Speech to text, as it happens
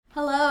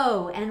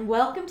Hello, and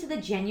welcome to the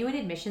Genuine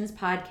Admissions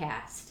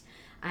Podcast.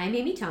 I'm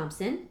Amy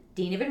Thompson,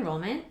 Dean of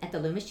Enrollment at the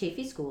Loomis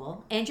Chaffee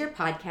School, and your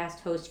podcast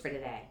host for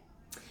today.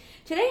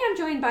 Today I'm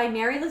joined by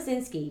Mary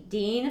Lazinski,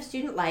 Dean of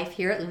Student Life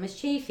here at Loomis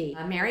Chaffee.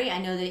 Mary,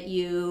 I know that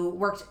you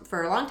worked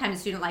for a long time in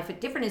student life at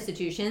different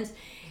institutions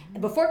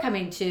before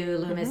coming to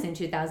Loomis in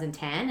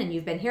 2010, and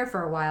you've been here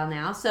for a while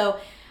now. So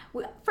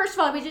first of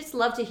all, we'd just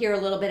love to hear a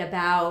little bit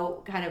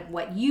about kind of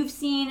what you've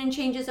seen and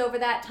changes over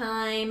that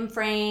time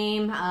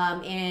frame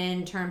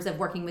in terms of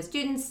working with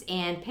students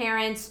and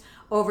parents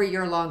over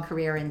your long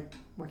career in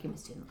working with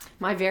students.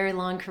 My very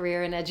long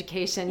career in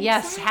education.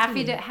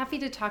 Exactly. Yes, happy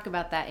to talk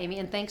about that, Amy,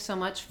 and thanks so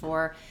much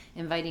for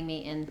inviting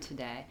me in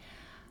today.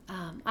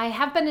 I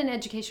have been in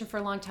education for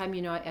a long time.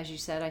 You know, as you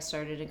said, I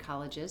started in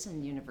colleges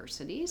and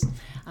universities,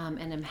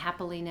 and am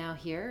happily now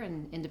here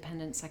in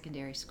independent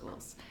secondary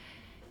schools.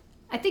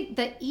 I think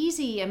the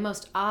easy and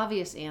most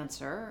obvious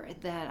answer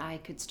that I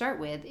could start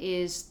with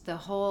is the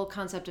whole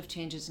concept of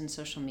changes in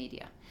social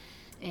media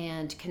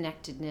and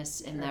connectedness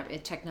and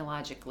that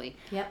technologically.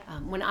 Yep.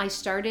 When I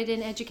started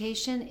in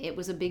education, it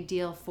was a big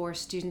deal for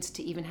students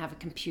to even have a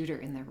computer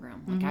in their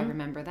room. Like I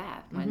remember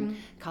that when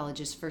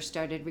colleges first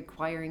started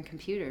requiring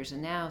computers,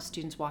 and now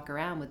students walk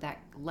around with that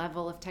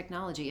level of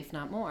technology, if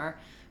not more,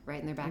 right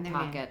in their back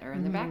pocket or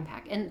in their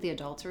backpack. And the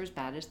adults are as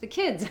bad as the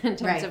kids in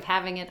terms of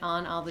having it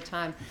on all the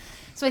time.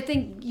 So I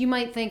think you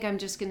might think I'm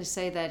just going to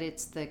say that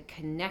it's the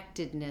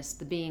connectedness,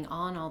 the being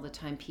on all the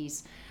time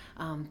piece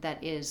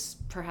that is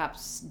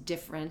perhaps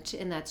different,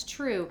 and that's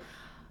true.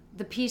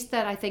 The piece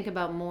that I think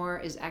about more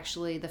is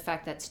actually the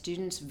fact that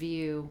students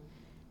view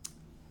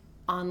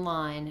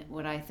online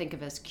what I think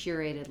of as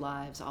curated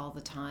lives all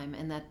the time,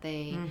 and that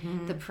they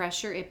the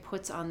pressure it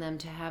puts on them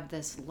to have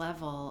this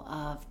level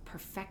of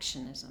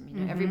perfectionism.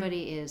 You know,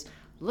 everybody is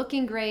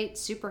looking great,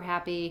 super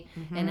happy,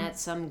 and at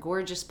some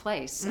gorgeous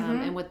place.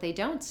 And what they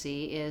don't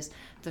see is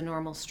the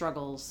normal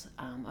struggles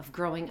of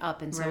growing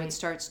up. And so it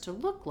starts to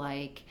look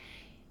like,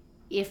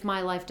 if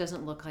my life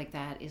doesn't look like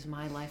that, is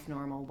my life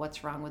normal?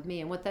 What's wrong with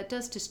me? And what that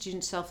does to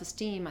student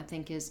self-esteem, I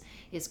think, is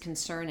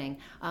concerning.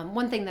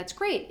 One thing that's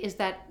great is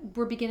that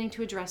we're beginning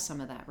to address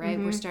some of that, right?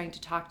 We're starting to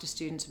talk to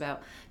students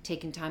about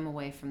taking time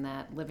away from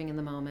that, living in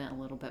the moment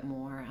a little bit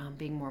more,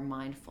 being more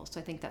mindful. So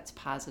I think that's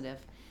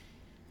positive.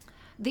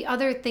 The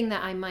other thing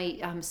that I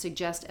might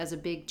suggest as a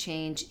big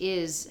change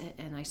is,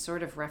 and I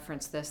sort of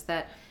referenced this,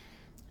 that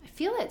I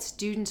feel that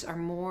students are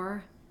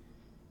more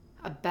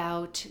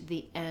about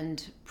the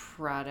end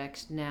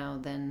product now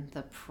than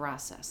the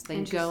process,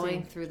 than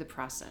going through the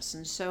process.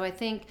 And so I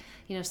think,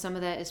 you know, some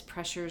of that is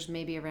pressures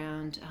maybe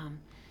around,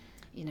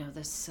 you know,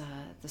 this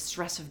the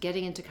stress of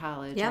getting into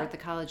college or at the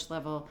college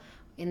level.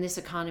 In this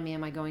economy,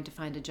 am I going to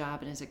find a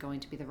job, and is it going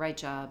to be the right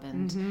job?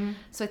 And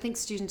so I think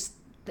students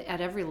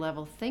at every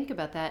level think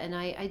about that, and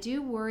I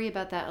do worry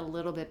about that a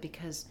little bit,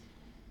 because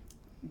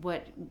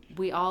what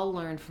we all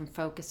learn from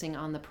focusing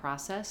on the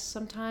process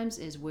sometimes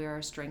is where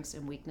our strengths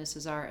and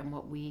weaknesses are and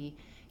what we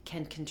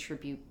can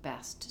contribute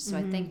best. So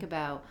I think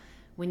about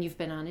when you've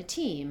been on a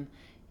team,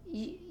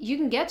 you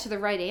can get to the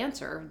right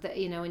answer,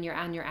 you know, when you're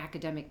on your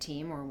academic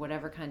team or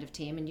whatever kind of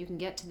team, and you can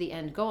get to the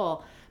end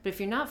goal. But if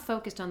you're not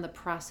focused on the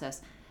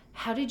process,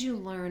 how did you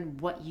learn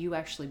what you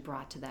actually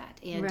brought to that?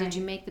 And did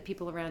you make the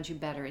people around you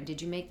better? And did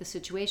you make the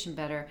situation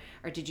better?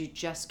 Or did you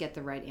just get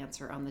the right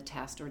answer on the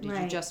test? Or did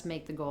you just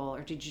make the goal?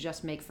 Or did you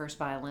just make first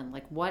violin?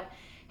 Like, what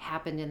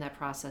happened in that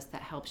process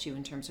that helps you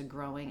in terms of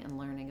growing and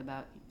learning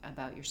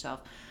about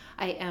yourself?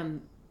 I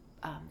am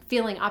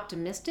feeling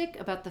optimistic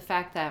about the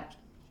fact that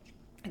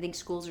I think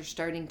schools are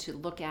starting to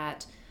look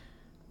at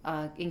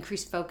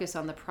increased focus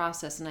on the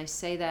process. And I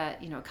say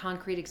that, you know, a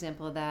concrete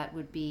example of that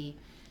would be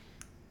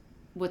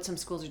what some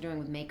schools are doing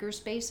with maker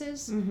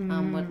spaces,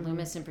 what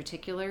Loomis in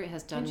particular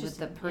has done with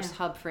the Purse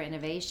Hub for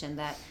Innovation,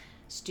 that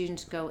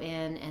students go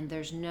in and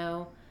there's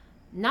not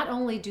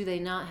only do they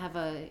not have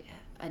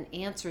an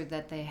answer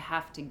that they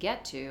have to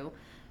get to,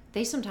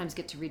 they sometimes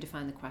get to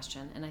redefine the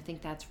question. And I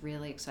think that's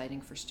really exciting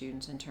for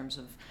students in terms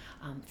of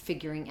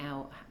figuring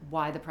out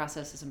why the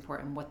process is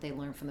important, what they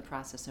learn from the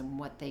process, and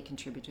what they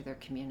contribute to their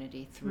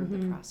community through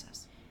the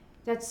process.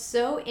 That's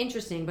so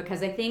interesting,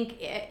 because I think,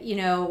 you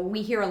know,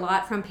 we hear a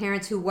lot from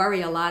parents who worry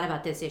a lot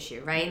about this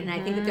issue, right? And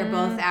I think that they're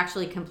both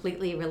actually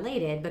completely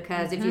related,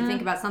 because if you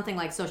think about something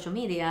like social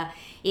media,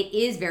 it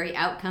is very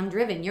outcome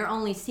driven. You're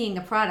only seeing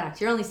the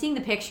product. You're only seeing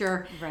the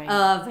picture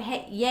of,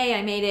 hey, yay,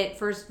 I made it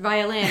first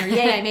violin, or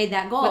yay, I made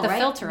that goal. With a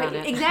filter on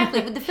it.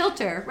 Exactly, with the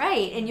filter,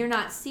 right. And you're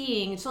not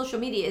seeing, social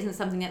media isn't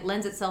something that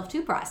lends itself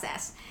to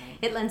process.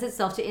 It lends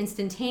itself to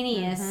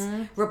instantaneous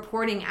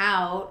reporting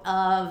out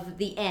of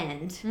the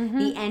end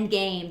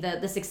game,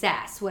 the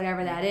success,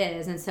 whatever that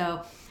is. And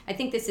so I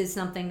think this is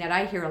something that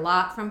I hear a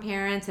lot from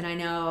parents, and I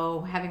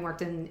know, having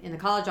worked in the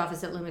college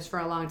office at Loomis for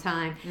a long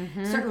time,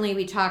 certainly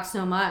we talk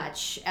so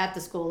much at the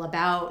school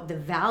about the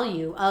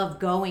value of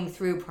going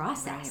through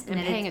process. Right.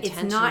 And paying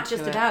attention it's not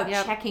just to it. about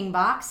checking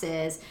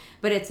boxes,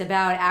 but it's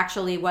about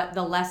actually what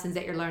the lessons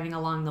that you're learning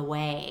along the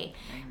way.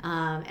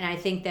 Right. And I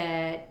think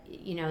that,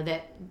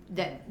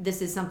 that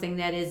this is something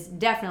that is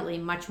definitely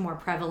much more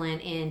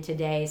prevalent in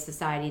today's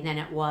society than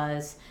it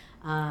was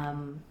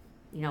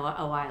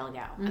a while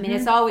ago. I mean,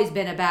 it's always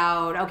been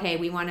about, okay,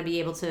 we want to be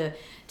able to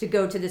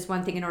go to this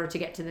one thing in order to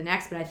get to the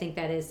next, but I think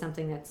that is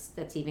something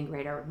that's even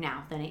greater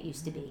now than it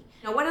used to be.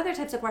 What other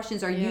types of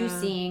questions are you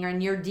seeing, or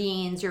your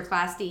deans, your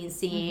class deans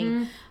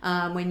seeing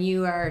when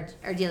you are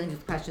dealing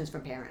with questions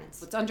from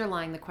parents? What's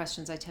underlying the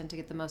questions I tend to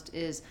get the most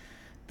is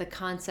the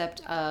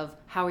concept of,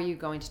 how are you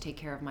going to take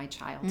care of my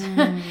child?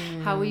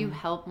 How will you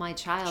help my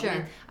child? Sure.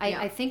 And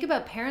I think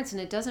about parents,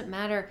 and it doesn't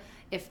matter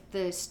if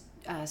the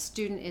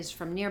student is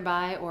from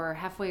nearby or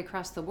halfway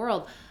across the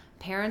world.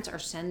 Parents are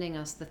sending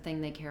us the thing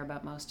they care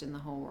about most in the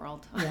whole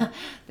world.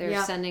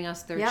 They're sending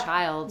us their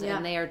child,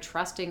 and they are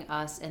trusting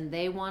us, and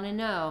they want to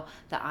know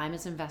that I'm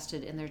as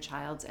invested in their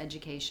child's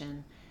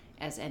education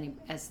as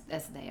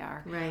they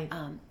are. Right.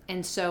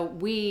 And so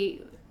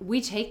we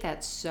take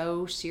that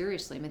so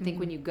seriously. I think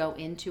when you go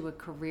into a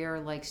career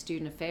like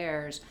student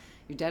affairs,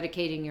 you're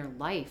dedicating your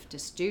life to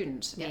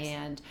students. Yes.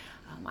 And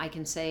I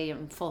can say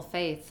in full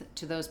faith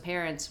to those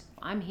parents,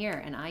 I'm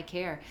here and I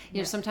care. You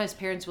know, sometimes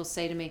parents will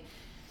say to me,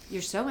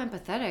 you're so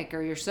empathetic,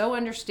 or you're so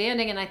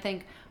understanding. And I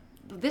think,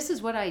 this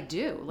is what I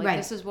do.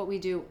 This is what we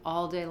do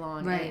all day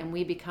long. Right. And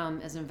we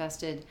become as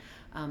invested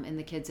in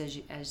the kids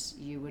as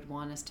you would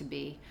want us to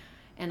be.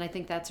 And I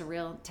think that's a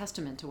real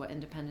testament to what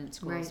independent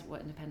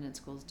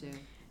schools do.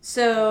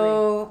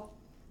 So,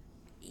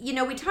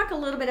 we talk a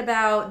little bit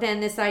about then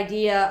this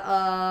idea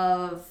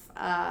of,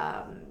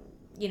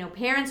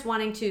 parents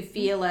wanting to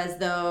feel as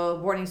though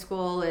boarding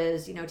school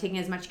is, taking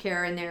as much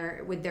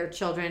care with their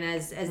children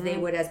as they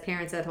would as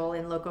parents, that whole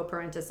in loco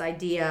parentis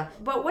idea.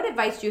 But what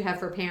advice do you have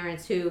for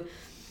parents who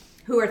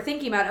are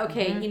thinking about,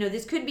 okay,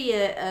 this could be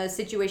a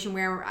situation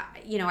where,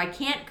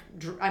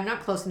 I'm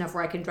not close enough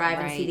where I can drive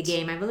and see the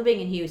game. I'm living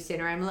in Houston,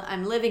 or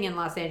I'm living in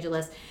Los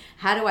Angeles.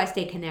 How do I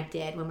stay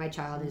connected when my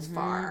child is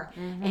far?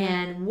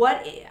 And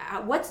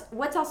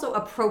what's also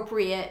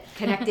appropriate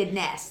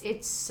connectedness?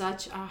 It's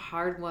such a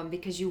hard one,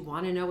 because you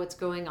want to know what's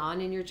going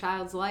on in your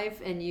child's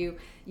life, and you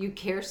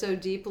care so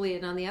deeply.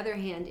 And on the other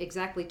hand,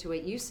 exactly to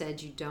what you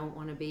said, you don't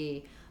want to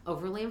be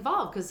overly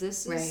involved, because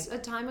this is a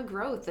time of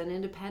growth and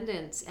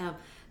independence.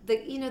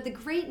 The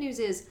great news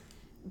is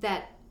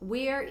that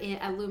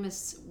at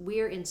Loomis,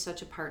 we're in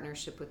such a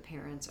partnership with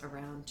parents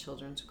around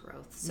children's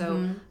growth.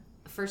 So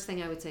the first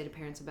thing I would say to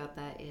parents about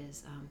that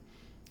is,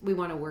 we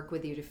want to work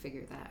with you to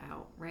figure that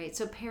out, right?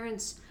 So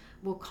parents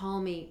will call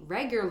me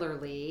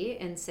regularly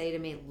and say to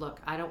me, look,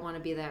 I don't want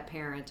to be that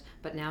parent,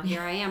 but now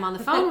here I am on the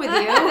phone with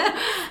you.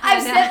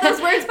 I've said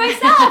those words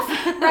myself.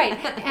 Right.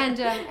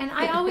 And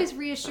I always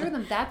reassure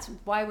them, that's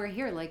why we're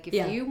here. Like,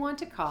 if you want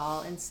to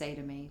call and say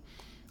to me,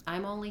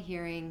 I'm only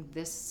hearing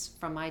this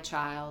from my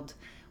child,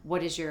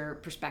 what is your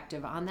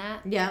perspective on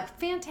that? Yeah.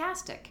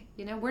 Fantastic.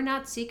 We're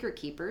not secret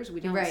keepers.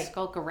 We don't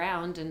skulk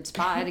around and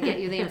spy to get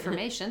you the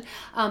information.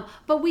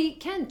 But we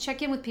can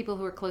check in with people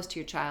who are close to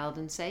your child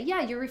and say,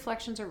 yeah, your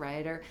reflections are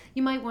right, or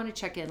you might want to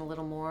check in a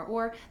little more,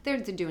 or they're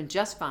doing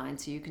just fine,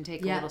 so you can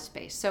take a little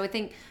space. So I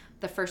think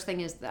the first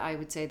thing is that I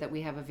would say that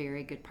we have a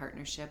very good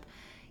partnership.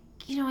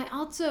 I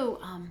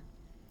also,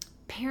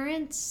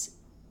 parents...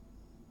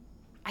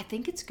 I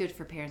think it's good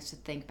for parents to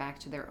think back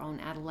to their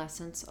own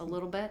adolescence a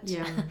little bit.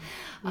 Yeah.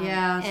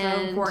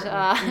 So important.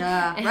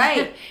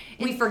 Right.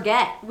 We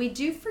forget. We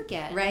do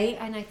forget. Right.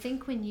 And I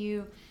think when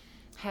you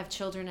have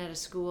children at a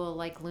school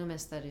like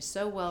Loomis that is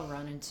so well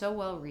run and so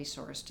well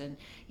resourced, and,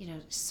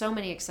 so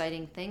many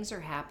exciting things are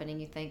happening,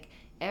 you think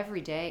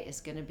every day is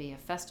going to be a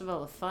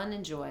festival of fun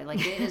and joy. Like,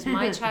 it is,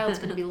 my child's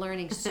going to be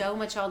learning so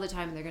much all the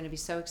time, and they're going to be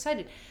so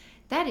excited.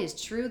 That is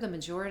true the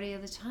majority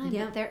of the time.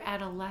 But they're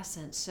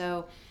adolescents.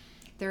 So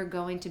there are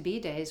going to be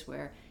days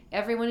where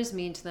everyone is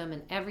mean to them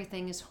and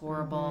everything is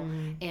horrible,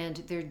 and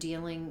they're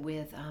dealing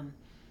with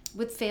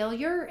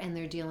failure, and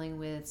they're dealing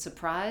with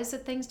surprise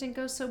that things didn't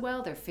go so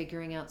well. They're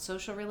figuring out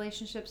social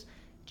relationships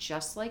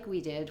just like we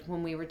did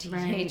when we were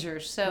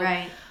teenagers.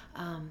 So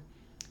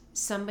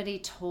somebody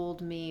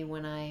told me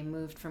when I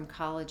moved from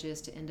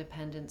colleges to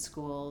independent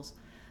schools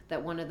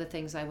that one of the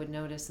things I would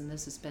notice, and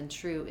this has been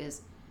true,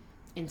 is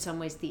in some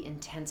ways the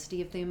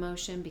intensity of the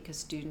emotion, because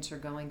students are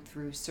going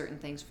through certain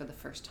things for the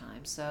first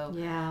time. So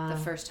the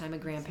first time a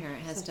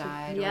grandparent has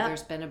died, or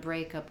there's been a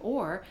breakup,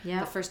 or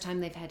the first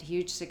time they've had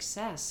huge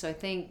success. So I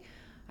think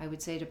I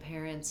would say to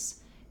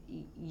parents,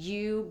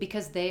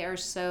 because they are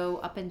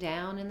so up and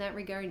down in that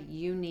regard,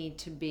 you need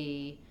to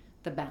be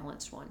the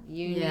balanced one.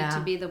 You need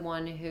to be the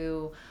one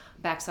who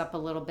backs up a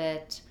little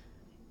bit.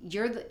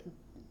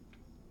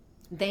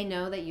 They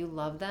know that you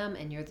love them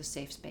and you're the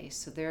safe space.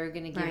 So they're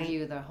going to give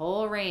you the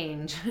whole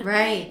range.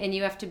 Right. And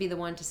you have to be the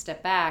one to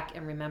step back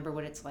and remember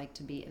what it's like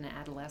to be an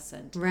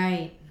adolescent.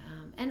 Right.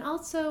 and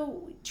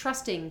also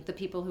trusting the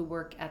people who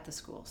work at the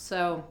school.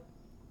 So,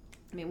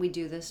 I mean, we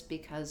do this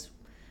because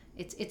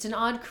it's an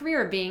odd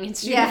career being in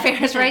student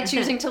affairs, right?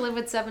 Choosing to live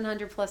with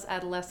 700 plus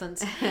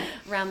adolescents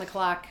around the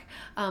clock.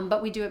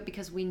 But we do it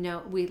because we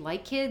know we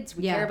like kids,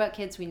 we care about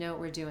kids, we know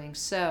what we're doing.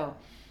 So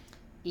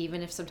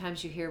even if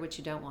sometimes you hear what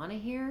you don't want to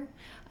hear,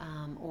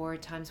 or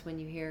times when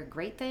you hear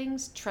great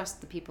things,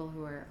 trust the people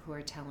who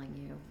are telling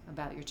you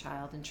about your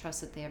child, and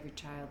trust that they have your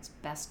child's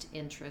best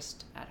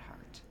interest at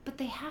heart. But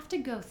they have to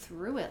go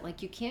through it.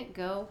 Like, you can't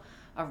go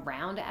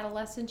around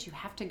adolescence, you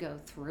have to go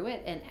through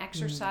it. And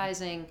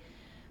exercising,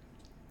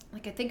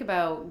 like, I think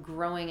about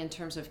growing in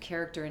terms of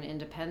character and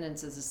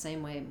independence is the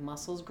same way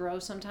muscles grow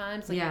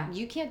sometimes. Like,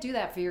 you can't do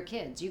that for your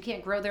kids. You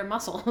can't grow their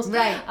muscles.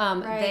 Right.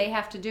 They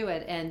have to do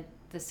it. And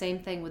the same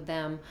thing with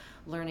them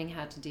learning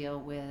how to deal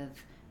with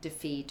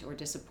defeat or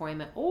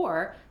disappointment,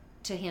 or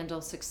to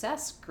handle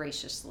success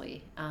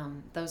graciously.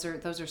 Those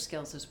are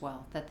skills as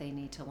well that they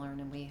need to learn,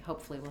 and we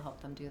hopefully will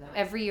help them do that.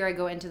 Every year I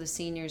go into the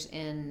seniors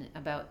in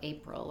about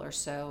April or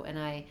so, and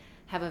I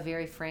have a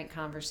very frank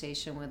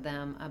conversation with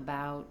them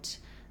about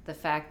the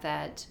fact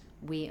that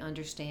we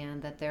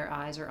understand that their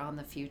eyes are on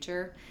the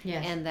future,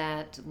 and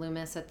that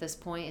Loomis at this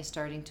point is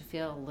starting to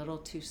feel a little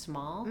too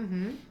small.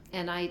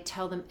 And I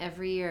tell them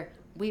every year,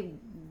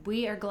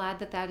 we are glad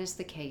that is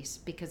the case,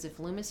 because if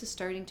Loomis is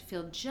starting to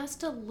feel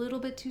just a little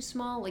bit too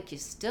small, like, you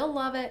still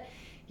love it,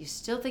 you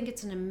still think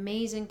it's an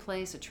amazing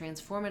place, a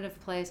transformative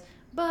place,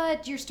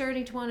 but you're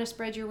starting to want to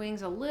spread your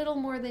wings a little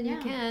more than you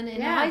can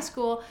in high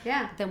school,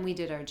 then we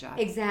did our job.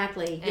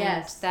 Exactly.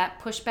 And that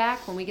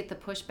pushback, when we get the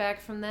pushback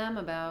from them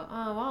about,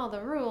 all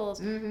the rules,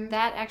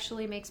 that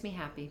actually makes me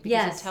happy,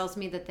 because it tells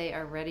me that they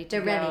are ready to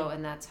go,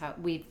 and that's how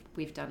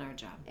we've done our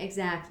job.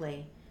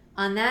 Exactly.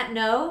 On that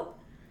note,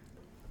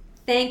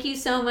 thank you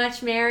so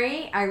much,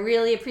 Mary. I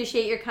really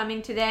appreciate your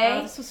coming today.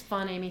 Oh, this was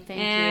fun, Amy. Thank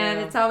you. And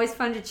it's always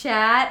fun to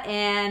chat.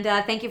 And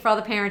thank you for all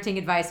the parenting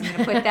advice. I'm going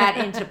to put that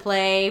into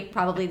play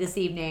probably this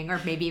evening, or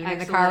maybe even in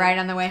the car ride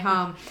on the way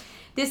home.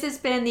 This has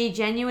been the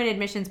Genuine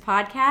Admissions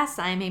Podcast.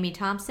 I'm Amy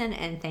Thompson,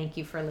 and thank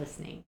you for listening.